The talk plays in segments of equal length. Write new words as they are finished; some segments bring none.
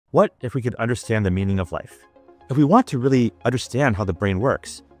What if we could understand the meaning of life? If we want to really understand how the brain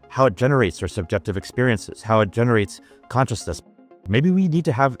works, how it generates our subjective experiences, how it generates consciousness, maybe we need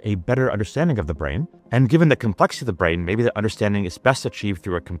to have a better understanding of the brain. And given the complexity of the brain, maybe the understanding is best achieved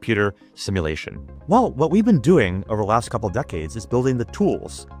through a computer simulation. Well, what we've been doing over the last couple of decades is building the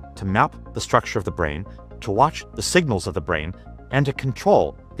tools to map the structure of the brain, to watch the signals of the brain, and to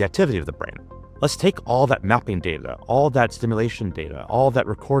control the activity of the brain. Let's take all that mapping data, all that stimulation data, all that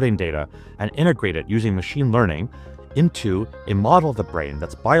recording data, and integrate it using machine learning into a model of the brain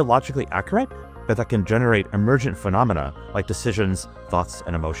that's biologically accurate, but that can generate emergent phenomena like decisions, thoughts,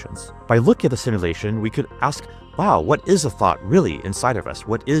 and emotions. By looking at the simulation, we could ask, wow, what is a thought really inside of us?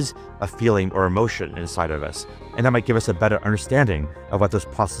 What is a feeling or emotion inside of us? And that might give us a better understanding of what those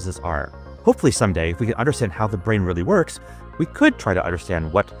processes are. Hopefully someday, if we can understand how the brain really works, we could try to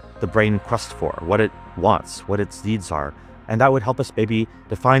understand what the brain quests for, what it wants, what its needs are, and that would help us maybe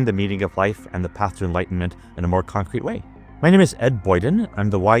define the meaning of life and the path to enlightenment in a more concrete way. My name is Ed Boyden.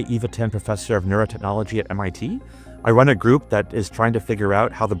 I'm the Y. Eva Tan Professor of Neurotechnology at MIT. I run a group that is trying to figure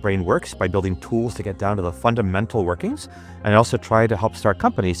out how the brain works by building tools to get down to the fundamental workings, and I also try to help start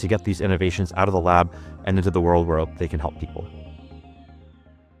companies to get these innovations out of the lab and into the world where they can help people.